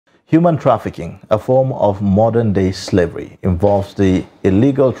Human trafficking, a form of modern-day slavery, involves the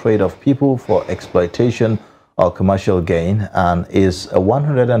illegal trade of people for exploitation or commercial gain and is a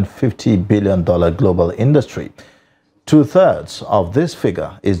 $150 billion global industry. Two-thirds of this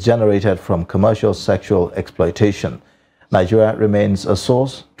figure is generated from commercial sexual exploitation. Nigeria remains a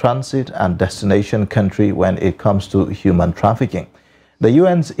source, transit, and destination country when it comes to human trafficking. The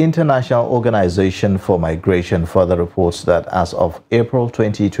UN's International Organization for Migration further reports that as of April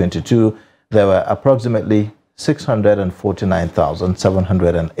 2022, there were approximately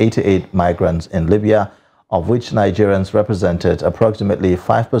 649,788 migrants in Libya, of which Nigerians represented approximately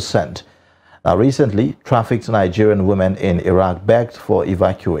 5%. Now, recently, trafficked Nigerian women in Iraq begged for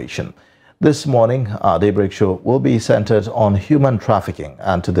evacuation. This morning, our Daybreak show will be centered on human trafficking.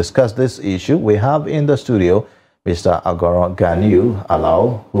 And to discuss this issue, we have in the studio Mr. Agoro Ganiu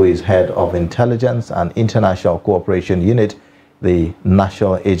Alao, who is head of Intelligence and International Cooperation Unit, the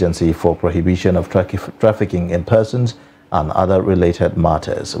National Agency for Prohibition of Trafficking in Persons and other related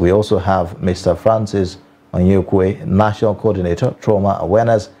matters. We also have Mr. Francis Onyekwe, National Coordinator, Trauma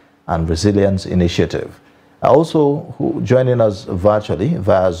Awareness and Resilience Initiative. Also, joining us virtually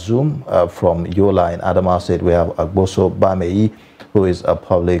via Zoom from Yola in Adamawa State, we have Agboso Bameyi, who is a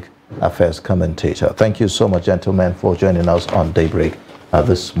public affairs commentator. Thank you so much, gentlemen, for joining us on Daybreak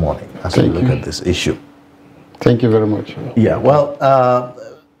this morning as we look at this issue. Thank you very much. Yeah, well,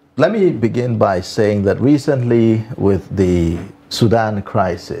 let me begin by saying that recently with the Sudan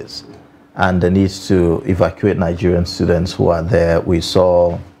crisis and the need to evacuate Nigerian students who are there, we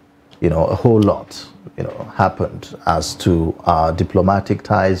saw, a whole lot, happened as to our diplomatic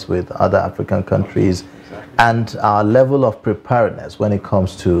ties with other African countries and our level of preparedness when it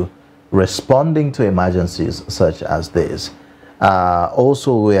comes to responding to emergencies such as this.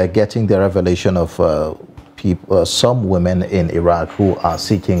 Also, we are getting the revelation of some women in Iraq who are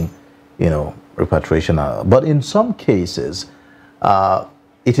seeking, repatriation. But in some cases,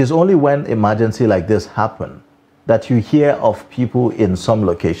 it is only when emergency like this happen that you hear of people in some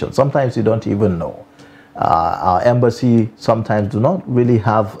locations. Sometimes you don't even know. Our embassy sometimes do not really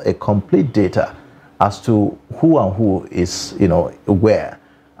have a complete data as to who and who is, where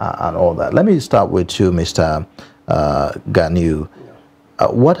and all that. Let me start with you, Mr. Ganiu.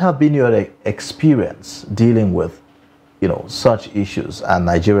 What have been your experience dealing with, such issues and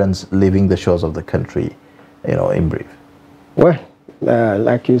Nigerians leaving the shores of the country, in brief? Well,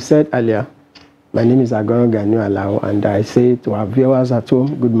 like you said earlier, my name is Agoro Ganiu Alao, and I say to our viewers at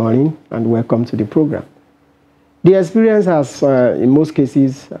home, good morning and welcome to the program. The experience has, in most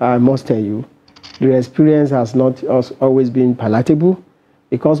cases, I must tell you, the experience has not always been palatable,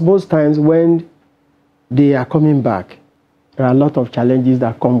 because most times when they are coming back, there are a lot of challenges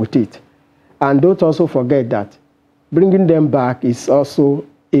that come with it. And don't also forget that bringing them back is also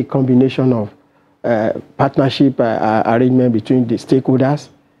a combination of partnership arrangement between the stakeholders.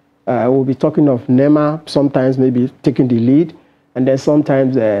 We'll be talking of NEMA, sometimes maybe taking the lead, and then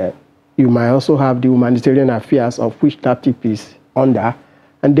sometimes you might also have the humanitarian affairs of which TAPTIP is under.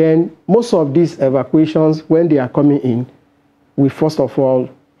 And then most of these evacuations, when they are coming in, we first of all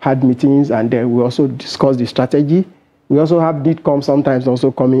had meetings, and then we also discussed the strategy. We also have DITCOM sometimes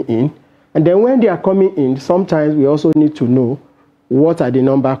also coming in. And then when they are coming in, sometimes we also need to know what are the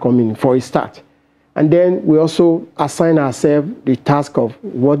number coming in for a start. And then we also assign ourselves the task of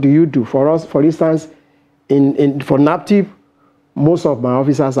what do you do. For us, for instance, for NAPTIP, most of my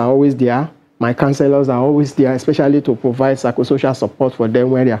officers are always there. My counselors are always there, especially to provide psychosocial support for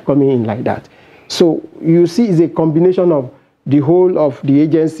them when they are coming in like that. So you see, it's a combination of the whole of the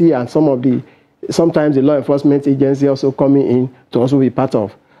agency and sometimes the law enforcement agency also coming in to also be part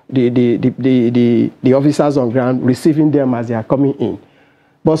of the officers on ground, receiving them as they are coming in.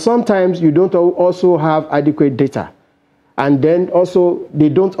 But sometimes you don't also have adequate data. And then also, they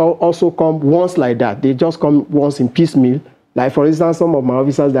don't also come once like that. They just come once in piecemeal. Like, for instance, some of my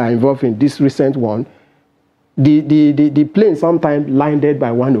officers that are involved in this recent one, the plane sometimes landed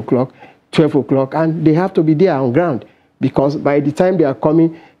by 1 o'clock, 12 o'clock, and they have to be there on ground. Because by the time they are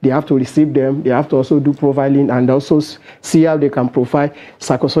coming, they have to receive them. They have to also do profiling and also see how they can provide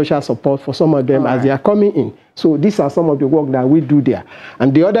psychosocial support for some of them as they are coming in. So these are some of the work that we do there.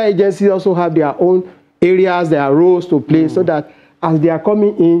 And the other agencies also have their own areas, their roles to play, so that as they are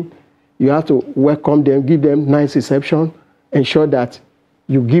coming in, you have to welcome them, give them nice reception, ensure that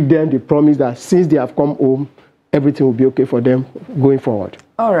you give them the promise that since they have come home, everything will be okay for them going forward.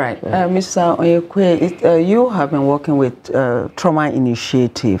 All right. Mr. Onyekwe, you have been working with Trauma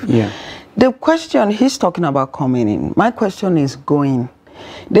Initiative. Yeah. The question he's talking about coming in, my question is going.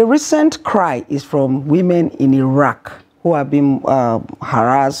 The recent cry is from women in Iraq who are being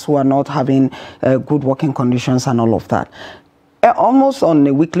harassed, who are not having good working conditions and all of that. Almost on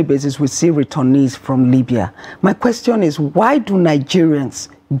a weekly basis, we see returnees from Libya. My question is, why do Nigerians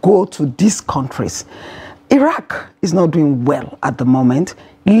go to these countries? Iraq is not doing well at the moment.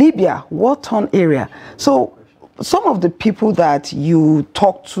 Libya, war-torn area. So some of the people that you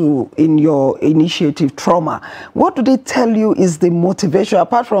talk to in your initiative, Trauma, what do they tell you is the motivation,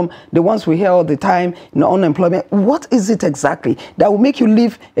 apart from the ones we hear all the time, unemployment? What is it exactly that will make you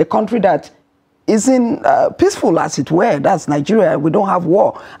leave a country that isn't peaceful, as it were? That's Nigeria. We don't have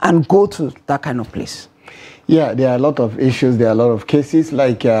war, and go to that kind of place. Yeah, there are a lot of issues. There are a lot of cases.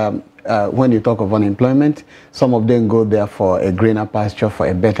 Like when you talk of unemployment, some of them go there for a greener pasture, for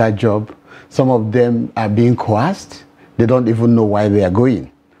a better job. Some of them are being coerced. They don't even know why they are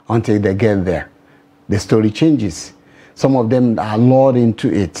going until they get there. The story changes. Some of them are lured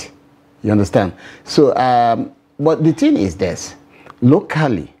into it. You understand? So, but the thing is this.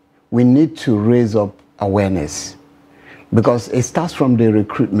 Locally, we need to raise up awareness, because it starts from the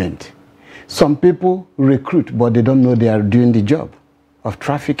recruitment. Some people recruit, but they don't know they are doing the job of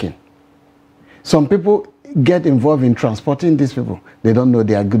trafficking. Some people get involved in transporting these people. They don't know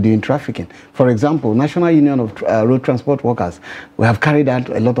they are doing trafficking. For example, National Union of Road Transport Workers, we have carried out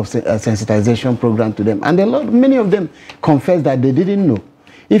a lot of sensitization program to them. And many of them confess that they didn't know.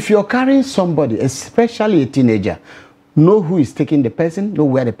 If you're carrying somebody, especially a teenager, know who is taking the person, know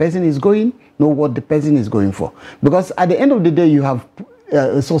where the person is going, know what the person is going for. Because at the end of the day, you have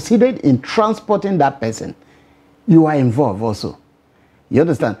succeeded in transporting that person. You are involved also. You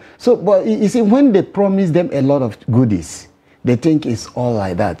understand? So, but you see, when they promise them a lot of goodies, they think it's all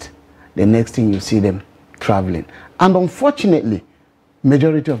like that. The next thing you see them traveling. And unfortunately,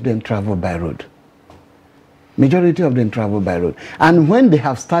 majority of them travel by road. Majority of them travel by road. And when they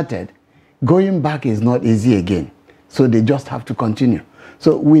have started, going back is not easy again. So they just have to continue.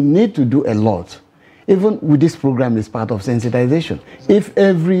 So we need to do a lot. Even with this program is part of sensitization. If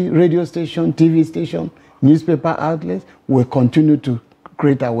every radio station, TV station, newspaper outlets will continue to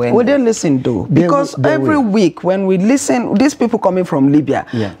create awareness. Would they listen though? Because every week when we listen, these people coming from Libya,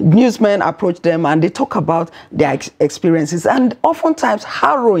 newsmen approach them and they talk about their experiences, and oftentimes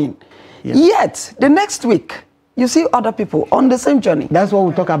harrowing. Yet, the next week, you see other people on the same journey. That's what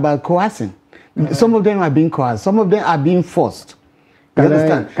we talk about coercing. Some of them are being coerced. Some of them are being forced. You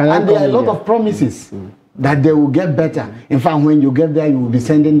understand? And there are a lot of promises that they will get better. In fact, when you get there, you will be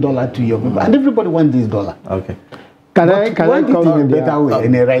sending dollar to your people. And everybody wants this dollar. Okay. Can I come in there? Better way,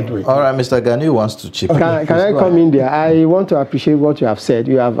 in the right way. All right, Mr. Gani wants to chip in. Can I come in there? I want to appreciate what you have said.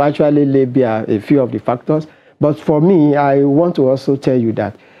 You have actually laid bare a few of the factors. But for me, I want to also tell you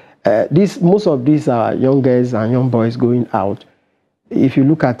that most of these are young girls and young boys going out. If you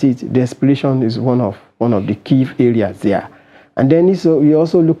look at it, desperation is one of the key areas there. And then you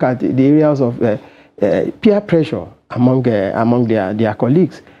also look at the areas of peer pressure among their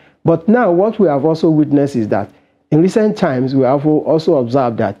colleagues. But now what we have also witnessed is that in recent times, we have also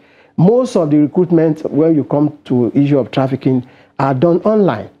observed that most of the recruitment, when you come to issue of trafficking, are done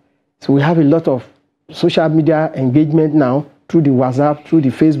online. So we have a lot of social media engagement now through the WhatsApp, through the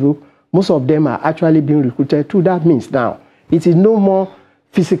Facebook. Most of them are actually being recruited through that means now. It is no more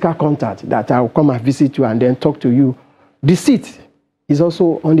physical contact that I will come and visit you and then talk to you. Deceit is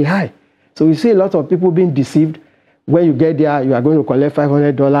also on the high. So we see a lot of people being deceived. When you get there, you are going to collect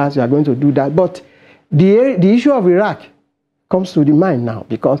 $500, you are going to do that. But the issue of Iraq comes to the mind now,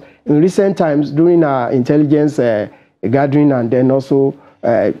 because in recent times, during our intelligence gathering and then also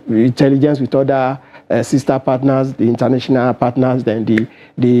intelligence with other sister partners, the international partners, then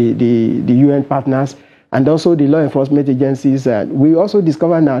the UN partners, and also the law enforcement agencies, we also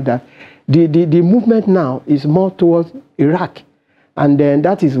discover now that the movement now is more towards Iraq. And then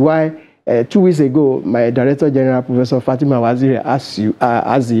that is why 2 weeks ago, my Director General, Professor Fatima Waziri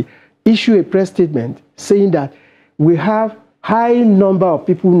Azi, issued a press statement saying that we have high number of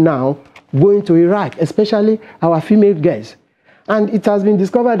people now going to Iraq, especially our female girls. And it has been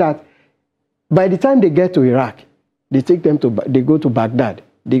discovered that by the time they get to Iraq, they go to Baghdad,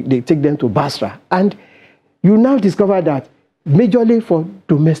 they take them to Basra. And you now discover that majorly for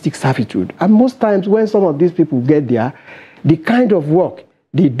domestic servitude. And most times when some of these people get there, the kind of work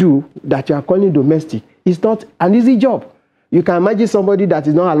they do that you are calling domestic is not an easy job. You can imagine somebody that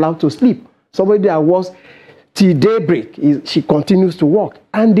is not allowed to sleep, somebody that works till daybreak, she continues to work.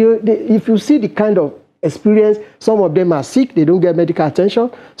 And if you see the kind of experience, some of them are sick, they don't get medical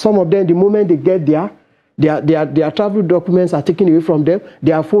attention. Some of them, the moment they get there, their travel documents are taken away from them,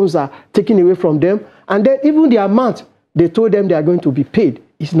 their phones are taken away from them, and then even the amount they told them they are going to be paid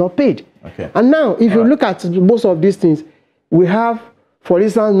is not paid. Okay. And now, if you look at most of these things, We have, for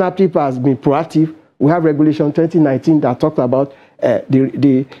instance, NAPTIP has been proactive. We have Regulation 2019 that talked about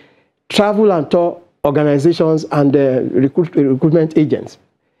the travel and tour organizations and recruitment agents.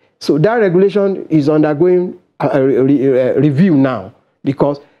 So that regulation is undergoing a review now,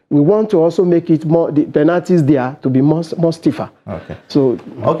 because we want to also make it more, the penalties there to be more stiffer. Okay. So,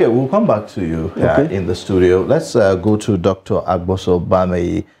 okay, we'll come back to you in the studio. Let's go to Dr. Agboso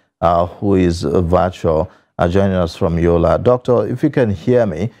Bameyi, who is virtual, joining us from Yola. Doctor, if you can hear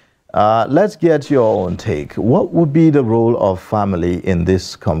me, let's get your own take. What would be the role of family in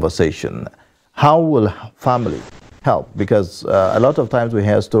this conversation? How will family help? Because a lot of times we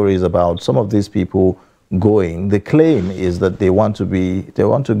hear stories about some of these people going. The claim is that they want to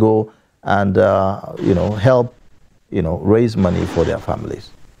go and help, raise money for their families.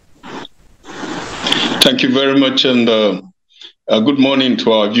 Thank you very much, and good morning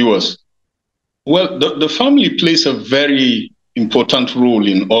to our viewers. Well, the family plays a very important role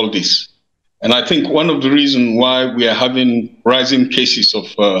in all this. And I think one of the reasons why we are having rising cases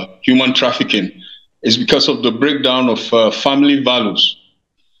of human trafficking is because of the breakdown of family values.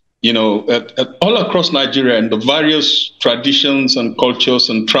 All across Nigeria and the various traditions and cultures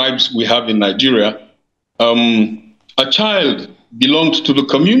and tribes we have in Nigeria, a child belonged to the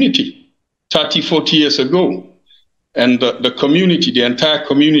community 30, 40 years ago. And the community, the entire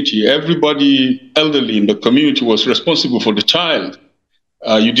community, everybody elderly in the community was responsible for the child.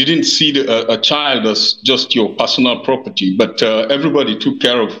 You didn't see a child as just your personal property, but everybody took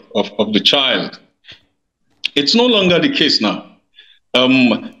care of the child. It's no longer the case now.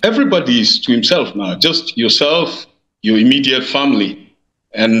 Everybody is to himself now, just yourself, your immediate family.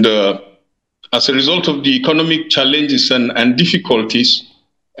 And as a result of the economic challenges and difficulties,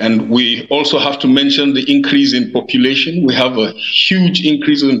 and we also have to mention the increase in population. We have a huge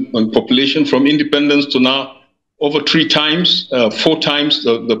increase in population from independence to now, over 3 times, 4 times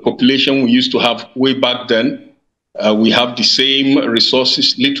the population we used to have way back then. We have the same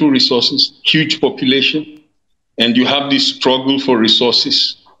resources, little resources, huge population. And you have this struggle for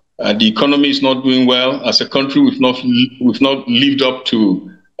resources. The economy is not doing well. As a country, we've not lived up to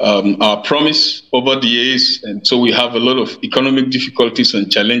our promise over the years. And so we have a lot of economic difficulties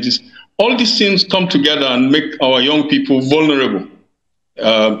and challenges. All these things come together and make our young people vulnerable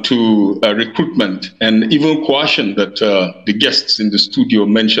to recruitment and even coercion that the guests in the studio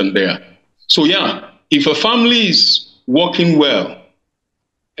mentioned there. So yeah, if a family is working well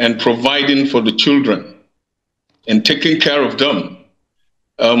and providing for the children, and taking care of them,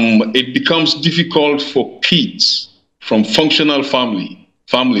 it becomes difficult for kids from functional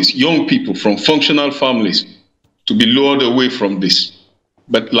families, young people from functional families, to be lured away from this.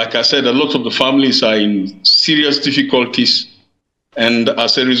 But like I said, a lot of the families are in serious difficulties, and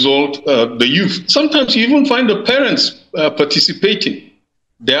as a result, the youth, sometimes you even find the parents participating.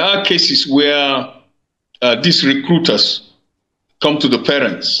 There are cases where these recruiters come to the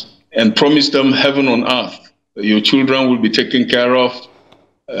parents and promise them heaven on earth. Your children will be taken care of.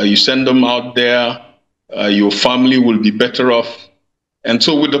 You send them out there. Your family will be better off. And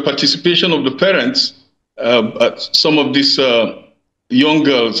so with the participation of the parents, some of these young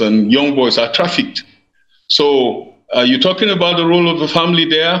girls and young boys are trafficked. So you're talking about the role of the family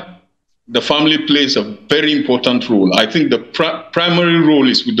there. The family plays a very important role. I think the primary role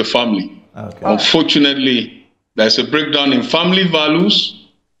is with the family. Okay. Unfortunately, there's a breakdown in family values.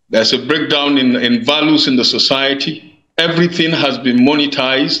 There's a breakdown in values in the society. Everything has been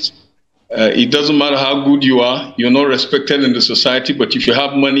monetized. It doesn't matter how good you are, you're not respected in the society, but if you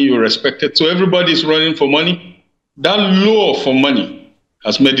have money, you're respected. So everybody is running for money. That lure for money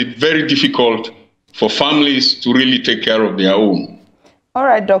has made it very difficult for families to really take care of their own. All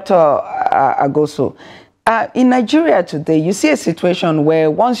right, Dr. Agboso. In Nigeria today, you see a situation where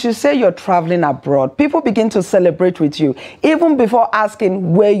once you say you're traveling abroad, people begin to celebrate with you, even before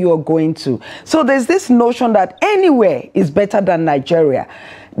asking where you're going to. So there's this notion that anywhere is better than Nigeria.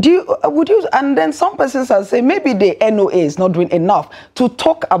 And then some persons are saying maybe the NOA is not doing enough to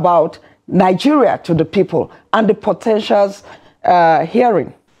talk about Nigeria to the people and the potentials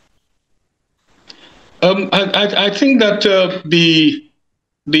hearing. I think that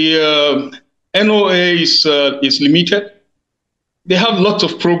the NOA is limited. They have lots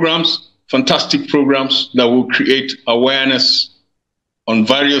of programs, fantastic programs that will create awareness on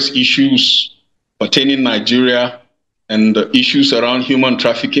various issues pertaining Nigeria and the issues around human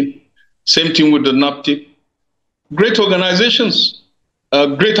trafficking. Same thing with the NAPTIP. Great organizations,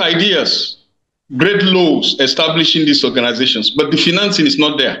 great ideas, great laws establishing these organizations, but the financing is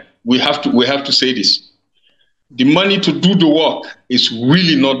not there. We have to say this. The money to do the work is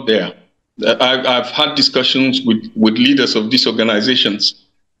really not there. I've had discussions with leaders of these organizations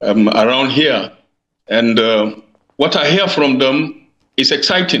around here, and what I hear from them is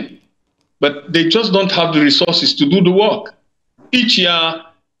exciting, but they just don't have the resources to do the work. Each year,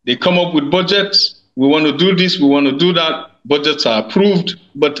 they come up with budgets. We want to do this, we want to do that. Budgets are approved,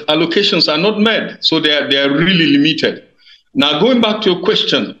 but allocations are not made, so they are really limited. Now, going back to your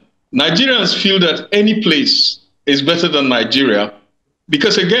question, Nigerians feel that any place is better than Nigeria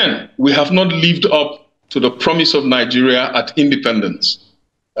because, again, we have not lived up to the promise of Nigeria at independence.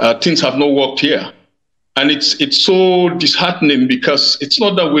 Things have not worked here. And it's so disheartening because it's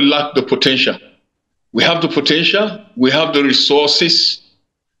not that we lack the potential. We have the potential, we have the resources,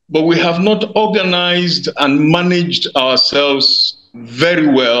 but we have not organized and managed ourselves very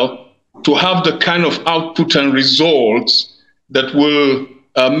well to have the kind of output and results that will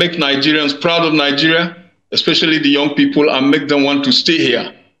make Nigerians proud of Nigeria, especially the young people, and make them want to stay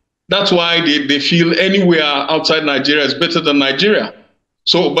here. That's why they feel anywhere outside Nigeria is better than Nigeria.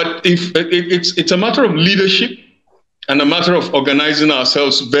 So, but if it's a matter of leadership and a matter of organizing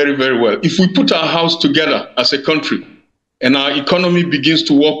ourselves very, very well. If we put our house together as a country and our economy begins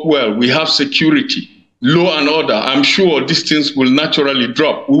to work well, we have security, law and order, I'm sure these things will naturally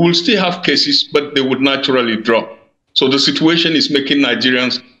drop. We will still have cases, but they would naturally drop. So the situation is making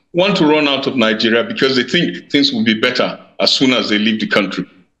Nigerians want to run out of Nigeria because they think things will be better as soon as they leave the country.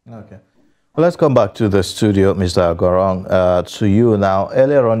 Okay. Well, let's come back to the studio, Mr. Agorong. To you now.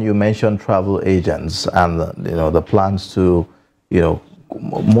 Earlier on, you mentioned travel agents and the plans to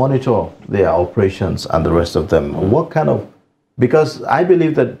monitor their operations and the rest of them. What kind of, because I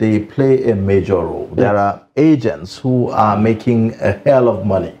believe that they play a major role. Yes. There are agents who are making a hell of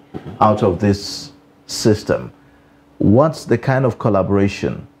money out of this system. What's the kind of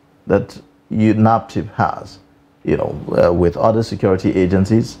collaboration that NAPTIP has, with other security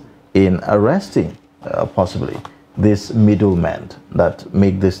agencies in arresting possibly these middlemen that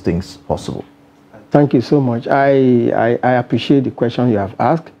make these things possible? Thank you so much. I appreciate the question you have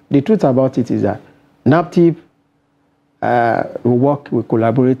asked. The truth about it is that NAPTIP we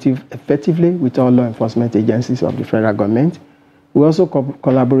collaborate effectively with all law enforcement agencies of the federal government. We also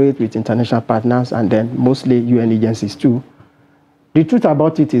collaborate with international partners and then mostly UN agencies too. The truth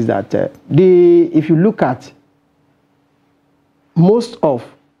about it is that if you look at most of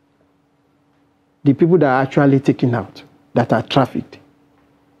the people that are actually taken out, that are trafficked,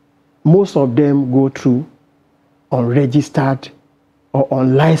 most of them go through unregistered or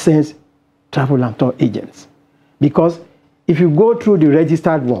unlicensed travel and tour agents. Because if you go through the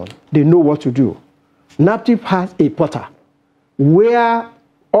registered one, they know what to do. NAPTIP has a portal where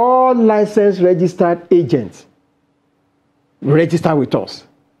all licensed registered agents register with us.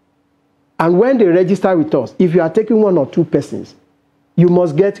 And when they register with us, if you are taking one or two persons, you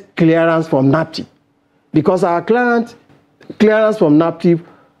must get clearance from NAPTIP. Because our clearance from NAPTIP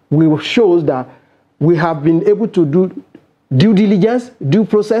will show that we have been able to do due diligence, due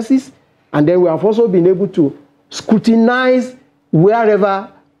processes, and then we have also been able to scrutinize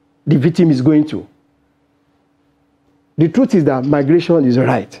wherever the victim is going to. The truth is that migration is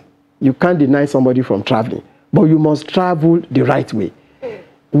right. You can't deny somebody from traveling, but you must travel the right way.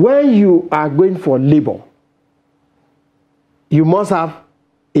 When you are going for labor, you must have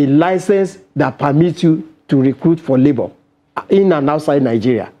a license that permits you to recruit for labor in and outside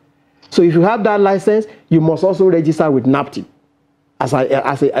Nigeria. So if you have that license, you must also register with NAPTIP as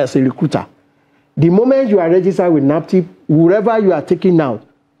a recruiter. The moment you are registered with NAPTIP, wherever you are taken out,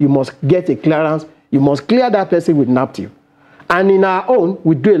 you must get a clearance. You must clear that person with NAPTIP. And in our own,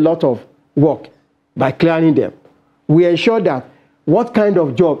 we do a lot of work by clearing them. We ensure that what kind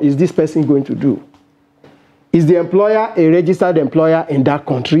of job is this person going to do? Is the employer a registered employer in that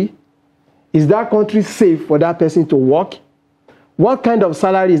country? Is that country safe for that person to work? What kind of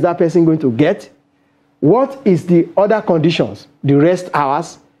salary is that person going to get? What is the other conditions? The rest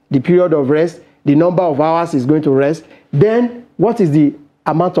hours, the period of rest, the number of hours is going to rest. Then what is the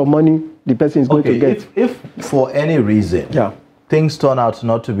amount of money the person is going to get? If for any reason things turn out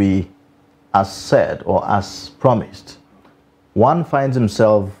not to be as said or as promised, one finds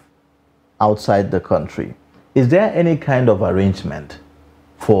himself outside the country, is there any kind of arrangement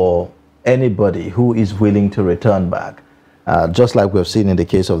for anybody who is willing to return back? Just like we've seen in the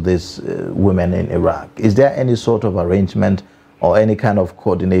case of these women in Iraq. Is there any sort of arrangement or any kind of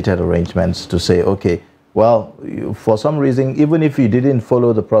coordinated arrangements to say, okay, well, for some reason, even if you didn't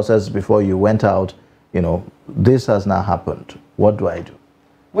follow the process before you went out, this has now happened. What do I do?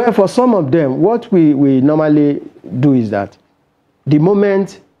 Well, for some of them, what we normally do is that the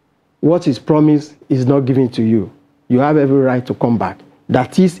moment what is promised is not given to you, you have every right to come back.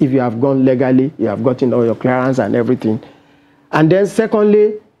 That is, if you have gone legally, you have gotten all your clearance and everything. And then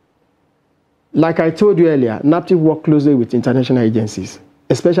secondly, like I told you earlier, NAPTIP work closely with international agencies,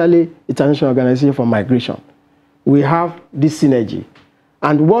 especially International Organization for Migration. We have this synergy.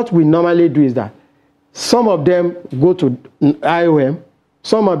 And what we normally do is that some of them go to IOM,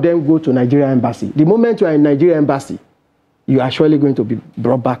 some of them go to Nigeria Embassy. The moment you are in Nigeria Embassy, you are surely going to be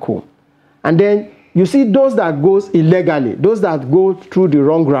brought back home. And then you see those that goes illegally, those that go through the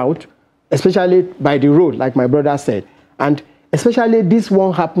wrong route, especially by the road, like my brother said. And especially this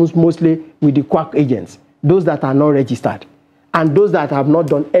one happens mostly with the quack agents, those that are not registered, and those that have not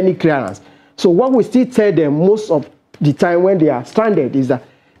done any clearance. So what we still tell them most of the time when they are stranded is that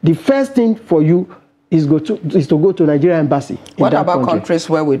the first thing for you is to go to Nigeria Embassy. What about countries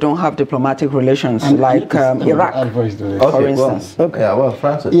where we don't have diplomatic relations, like Iraq, for instance? Okay. Yeah, well,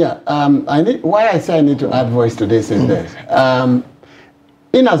 Francis. Yeah, why I say I need to add voice to this is this.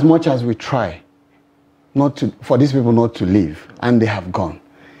 In as much as we try for these people not to leave, and they have gone,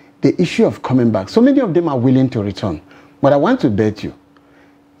 the issue of coming back, so many of them are willing to return. But I want to bet you,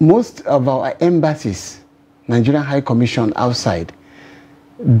 most of our embassies, Nigerian High Commission outside,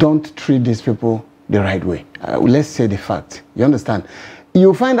 don't treat these people the right way. Let's say the fact. You understand?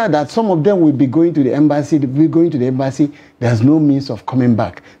 You'll find out that some of them will be going to the embassy, there's no means of coming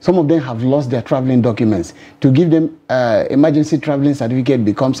back. Some of them have lost their traveling documents. To give them emergency traveling certificate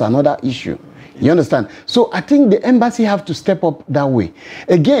becomes another issue. You understand? So I think the embassy have to step up that way.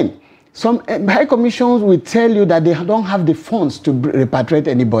 Again, some high commissions will tell you that they don't have the funds to repatriate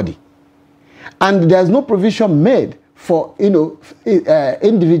anybody. And there's no provision made for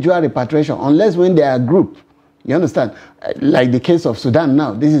individual repatriation unless when they are a group. You understand? Like the case of Sudan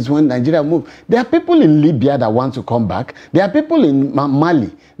now, this is when Nigeria moved. There are people in Libya that want to come back. There are people in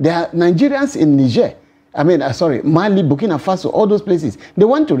Mali. There are Nigerians in Niger. Mali, Burkina Faso, all those places. They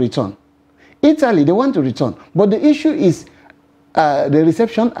want to return. Italy, they want to return. But the issue is the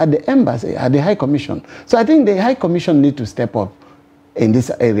reception at the embassy, at the High Commission. So I think the High Commission need to step up in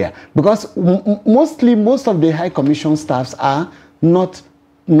this area, because most of the High Commission staffs are not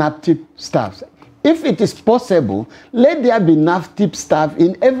NAPTIP staffs. If it is possible, let there be NAPTIP staff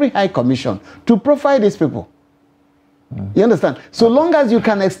in every High Commission to profile these people. You understand? So long as you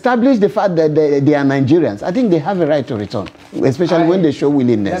can establish the fact that they are Nigerians, I think they have a right to return, especially when they show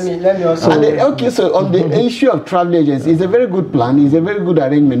willingness. Let me also... okay, so on the issue of travel agents, it's a very good plan, it's a very good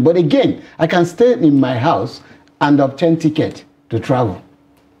arrangement. But again, I can stay in my house and obtain ticket to travel.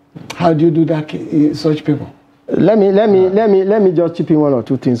 How do you do that, such people? Let me just chip in one or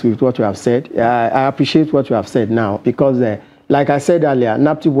two things with what you have said. I appreciate what you have said now, because like I said earlier,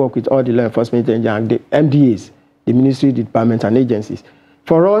 NAPTIP work with all the law enforcement agencies and the MDAs, the ministry, departments, and agencies.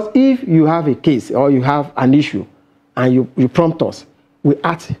 For us, if you have a case or you have an issue and you prompt us, we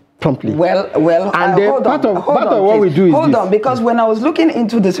act promptly. Well, and then part of what we do is hold on, because when I was looking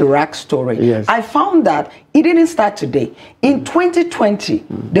into this Iraq story, yes, I found that it didn't start today. In 2020,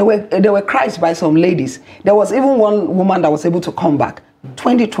 there were cries by some ladies. There was even one woman that was able to come back.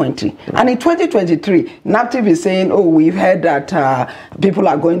 2020, and in 2023, NAPTIP is saying, oh, we've heard that people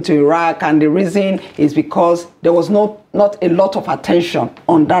are going to Iraq, and the reason is because there was not a lot of attention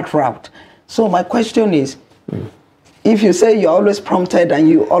on that route. So my question is, if you say you're always prompted and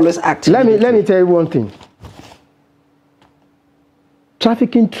you always act, let me tell you one thing.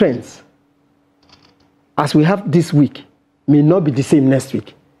 Trafficking trends, as we have this week, may not be the same next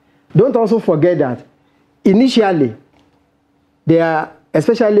week. Don't also forget that initially, there are,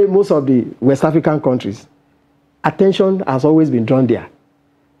 especially most of the West African countries, attention has always been drawn there,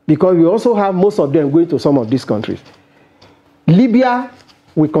 because we also have most of them going to some of these countries. Libya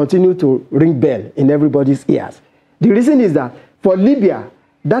will continue to ring bell in everybody's ears. The reason is that for Libya,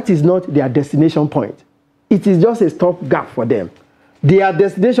 that is not their destination point. It is just a stopgap for them. Their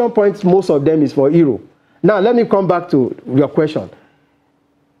destination points, most of them, is for Europe. Now, let me come back to your question.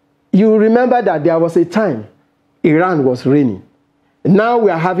 You remember that there was a time Iran was reigning. Now we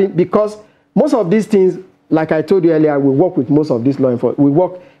are having, because most of these things, like I told you earlier, we work with most of these law enforcement. We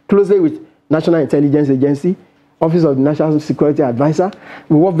work closely with National Intelligence Agency, Office of the National Security Advisor.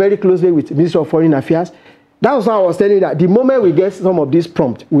 We work very closely with the Ministry of Foreign Affairs. That was why I was telling you that the moment we get some of these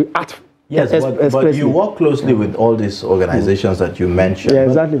prompts, we act. Yes, but you work closely with all these organizations that you mentioned. Yeah,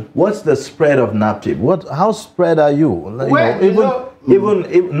 exactly. What's the spread of NAPTIP? How spread are you?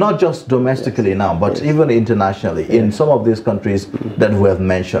 even not just domestically now, but even internationally, in some of these countries that we have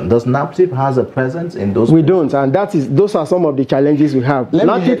mentioned. Does NAPTIP has a presence in those? We don't, and those are some of the challenges we have.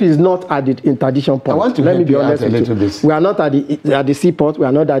 NAPTIP is not at the interdiction point. I want to let me be honest with you. We are not at the seaport. We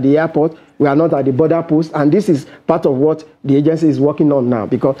are not at the airport. We are not at the border post, and this is part of what the agency is working on now.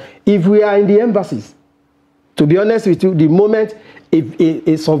 Because if we are in the embassies, to be honest with you, the moment if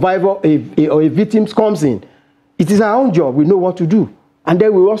a survivor or a victim comes in, it is our own job. We know what to do, and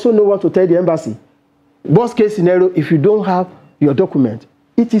then we also know what to tell the embassy. Worst case scenario, if you don't have your document,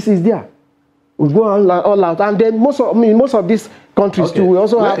 it is there. We go all out, and then most of these countries too. We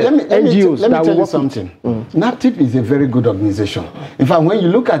also have NGOs. Let me tell you something. NAPTIP is a very good organization. In fact, when you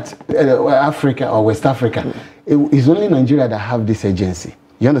look at Africa or West Africa, it's only Nigeria that have this agency.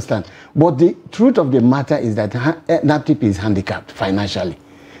 You understand? But the truth of the matter is that NAPTIP is handicapped financially.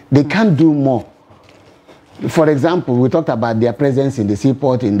 They can't do more. For example, we talked about their presence in the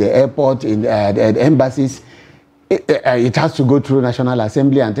seaport, in the airport, in the embassies. It has to go through National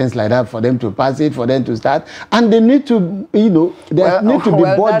Assembly and things like that for them to pass it, for them to start. And they need to, there need to be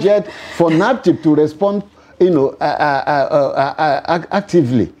budget for NAPTIP to respond,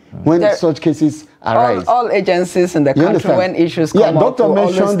 actively when such cases arise. All agencies in the country, when issues come up, we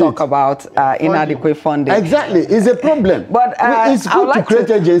always talk about inadequate funding. Exactly, it's a problem. But it's good to create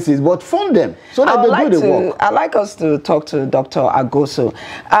agencies, but fund them so that they do the work. I'd like us to talk to Dr. Agoso.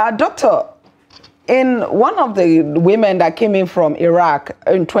 Doctor, in one of the women that came in from Iraq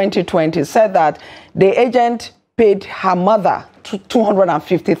in 2020 said that the agent paid her mother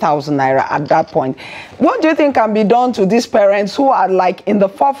 250,000 naira at that point. What do you think can be done to these parents who are like in the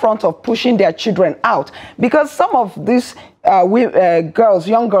forefront of pushing their children out? Because some of these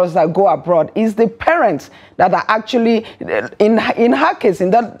young girls that go abroad, is the parents that are actually, in her case,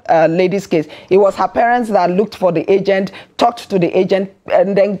 in that lady's case, it was her parents that looked for the agent, talked to the agent,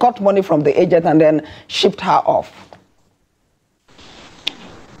 and then got money from the agent and then shipped her off.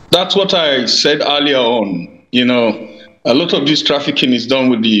 That's what I said earlier on. A lot of this trafficking is done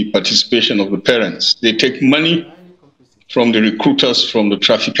with the participation of the parents. They take money from the recruiters, from the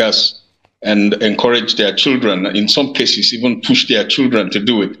traffickers, and encourage their children, in some cases even push their children to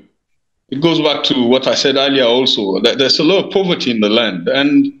do it. It goes back to what I said earlier also, that there's a lot of poverty in the land.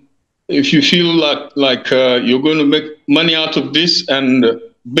 And if you feel like you're going to make money out of this, and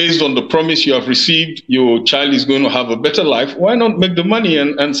based on the promise you have received, your child is going to have a better life, why not make the money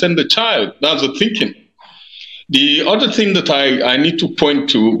and send the child? That's the thinking. The other thing that I need to point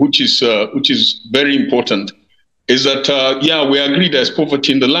to, which is very important, is that, we agree there's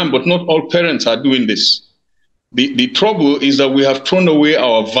poverty in the land, but not all parents are doing this. The trouble is that we have thrown away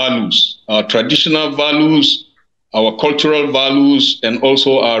our values, our traditional values, our cultural values, and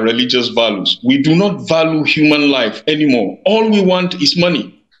also our religious values. We do not value human life anymore. All we want is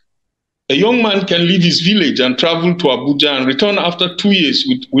money. A young man can leave his village and travel to Abuja and return after 2 years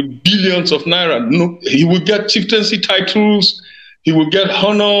with billions of naira. No, he will get chieftaincy titles, he will get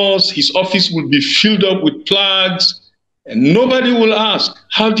honors, his office will be filled up with flags, and nobody will ask,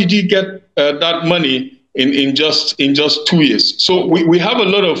 how did he get that money in just 2 years? So we have a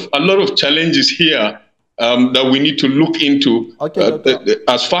lot of challenges here that we need to look into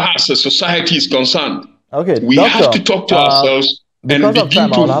as far as the society is concerned. We have to talk to ourselves and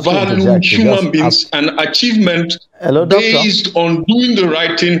begin to value human beings and achievement based on doing the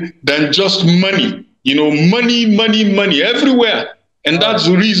right thing than just money. Money everywhere. And that's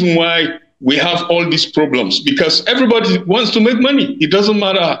the reason why we have all these problems, because everybody wants to make money. It doesn't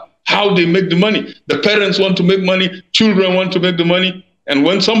matter how they make the money. The parents want to make money, children want to make the money. And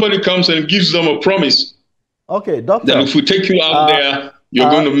when somebody comes and gives them a promise, doctor, that if we take you out there, you're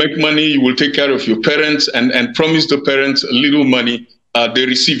going to make money, you will take care of your parents, and promise the parents a little money, they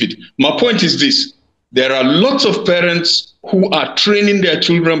receive it. My point is this: there are lots of parents who are training their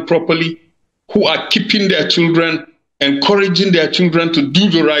children properly, who are keeping their children, encouraging their children to do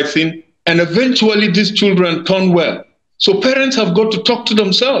the right thing, and eventually these children turn well. So parents have got to talk to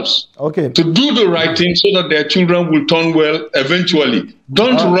themselves to do the right thing so that their children will turn well eventually.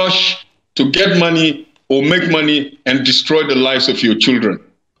 Don't rush to get money or make money and destroy the lives of your children.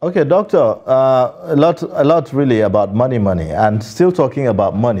 Okay, doctor, a lot really about money, and still talking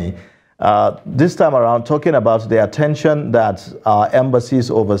about money. This time around, talking about the attention that our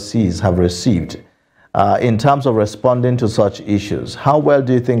embassies overseas have received in terms of responding to such issues. How well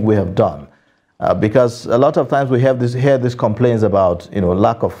do you think we have done? Because a lot of times we hear these complaints about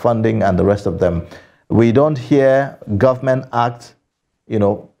lack of funding and the rest of them. We don't hear government act in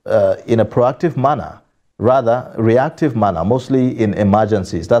a proactive manner, rather reactive manner, mostly in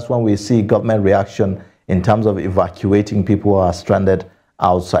emergencies. That's when we see government reaction in terms of evacuating people who are stranded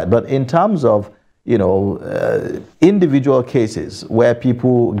outside. But in terms of, you know, individual cases where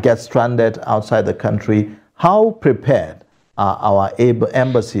people get stranded outside the country, how prepared are our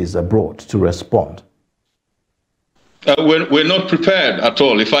embassies abroad to respond? We're not prepared at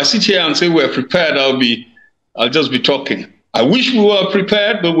all. If I sit here and say we're prepared, I'll just be talking. I wish we were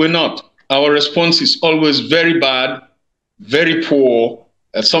prepared, but we're not. Our response is always very bad, very poor.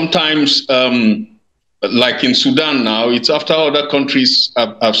 Sometimes, like in Sudan now, it's after other countries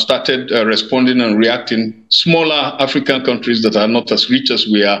have started responding and reacting. Smaller African countries that are not as rich as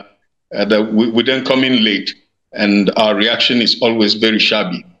we are, that we then come in late, and our reaction is always very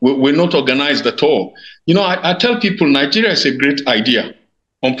shabby. We're not organized at all. You know, I tell people Nigeria is a great idea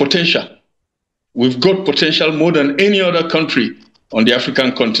on potential. We've got potential more than any other country on the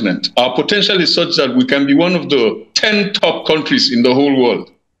African continent. Our potential is such that we can be one of the 10 top countries in the whole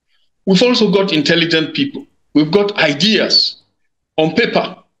world. We've also got intelligent people. We've got ideas on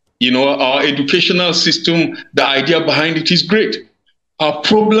paper. You know, our educational system, the idea behind it is great. Our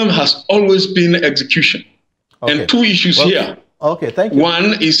problem has always been execution. Okay. And two issues here. Okay, thank you.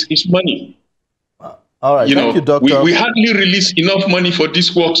 One is money. All right, thank you, Doctor. We hardly release enough money for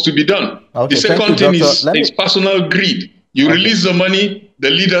these works to be done. Okay, the second thing is personal greed. You release the money,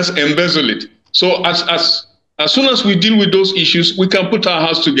 the leaders embezzle it. So as soon as we deal with those issues, we can put our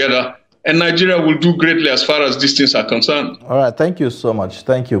house together, and Nigeria will do greatly as far as these things are concerned. All right, thank you so much.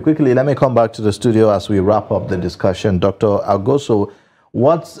 Thank you. Quickly, let me come back to the studio as we wrap up the discussion. Dr. Agoso,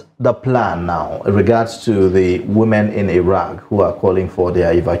 what's the plan now in regards to the women in Iraq who are calling for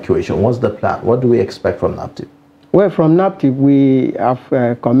their evacuation? What's the plan? What do we expect from NAPTIP? Well, from NAPTIP, we have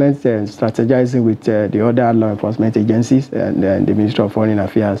commenced strategizing with the other law enforcement agencies and the Ministry of Foreign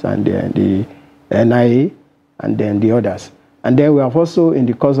Affairs and the NIA and then the others. And then we have also, in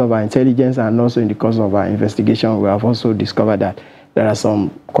the course of our intelligence and also in the course of our investigation, we have also discovered that there are some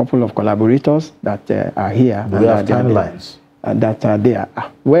couple of collaborators that are here. Do we have timelines? That are there.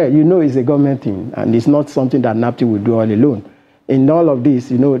 Well, you know, it's a government thing, and it's not something that NAPTIP will do all alone. In all of this,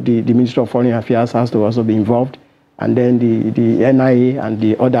 you know, the Ministry of Foreign Affairs has to also be involved, and then the NIA and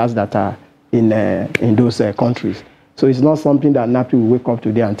the others that are in those countries. So it's not something that NAPTIP will wake up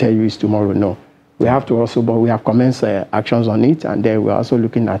today and tell you it's tomorrow. No, we have to also, but we have commenced actions on it, and then we're also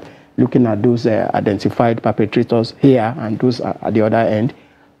looking at those identified perpetrators here and those at the other end.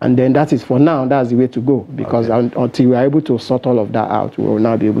 And then that is, for now, that's the way to go, because until we are able to sort all of that out, we will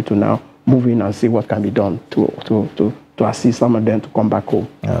now be able to now move in and see what can be done to assist some of them to come back home.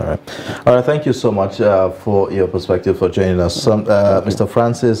 All right. Thank you so much for your perspective, for joining us. Mr.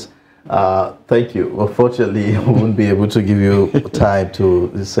 Francis, thank you. Unfortunately, we won't be able to give you time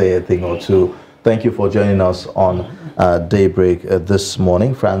to say a thing or two. Thank you for joining us on Daybreak this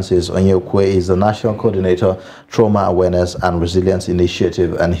morning. Francis Onyekwe is the National Coordinator, Trauma Awareness and Resilience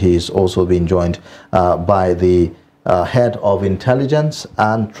Initiative, and he's also been joined by the Head of Intelligence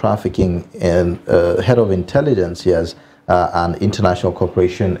and Trafficking, and Head of Intelligence, yes, and International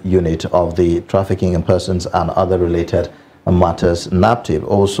Cooperation Unit of the Trafficking in Persons and Other Related Matters, NAPTIP.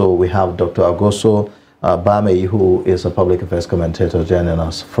 Also, we have Dr. Agoso Bamei, who is a public affairs commentator, joining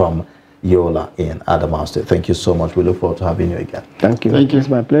us from Yola in Adamawa State. Thank you so much. We look forward to having you again. Thank you. Thank you. It's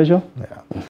my pleasure. Yeah.